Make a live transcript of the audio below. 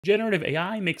Generative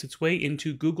AI makes its way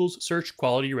into Google's Search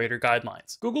Quality Rater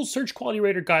Guidelines. Google's Search Quality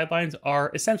Rater Guidelines are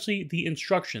essentially the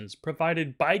instructions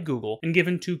provided by Google and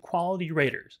given to quality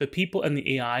raters, the people in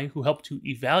the AI who help to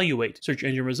evaluate search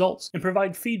engine results and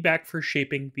provide feedback for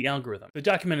shaping the algorithm. The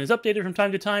document is updated from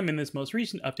time to time, and this most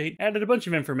recent update added a bunch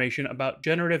of information about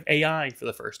generative AI for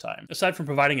the first time. Aside from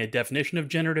providing a definition of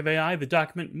generative AI, the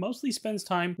document mostly spends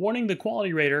time warning the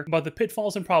quality rater about the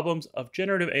pitfalls and problems of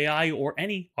generative AI or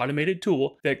any automated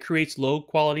tool that creates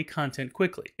low-quality content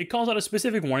quickly. It calls out a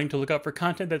specific warning to look out for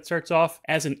content that starts off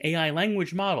as an AI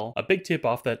language model, a big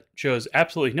tip-off that shows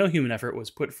absolutely no human effort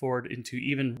was put forward into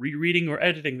even rereading or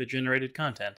editing the generated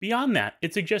content. Beyond that,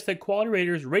 it suggests that quality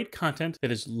raters rate content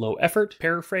that is low effort,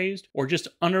 paraphrased, or just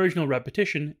unoriginal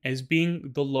repetition as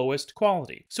being the lowest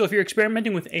quality. So if you're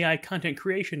experimenting with AI content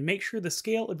creation, make sure the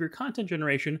scale of your content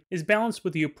generation is balanced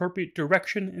with the appropriate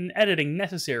direction and editing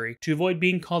necessary to avoid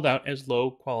being called out as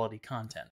low-quality content.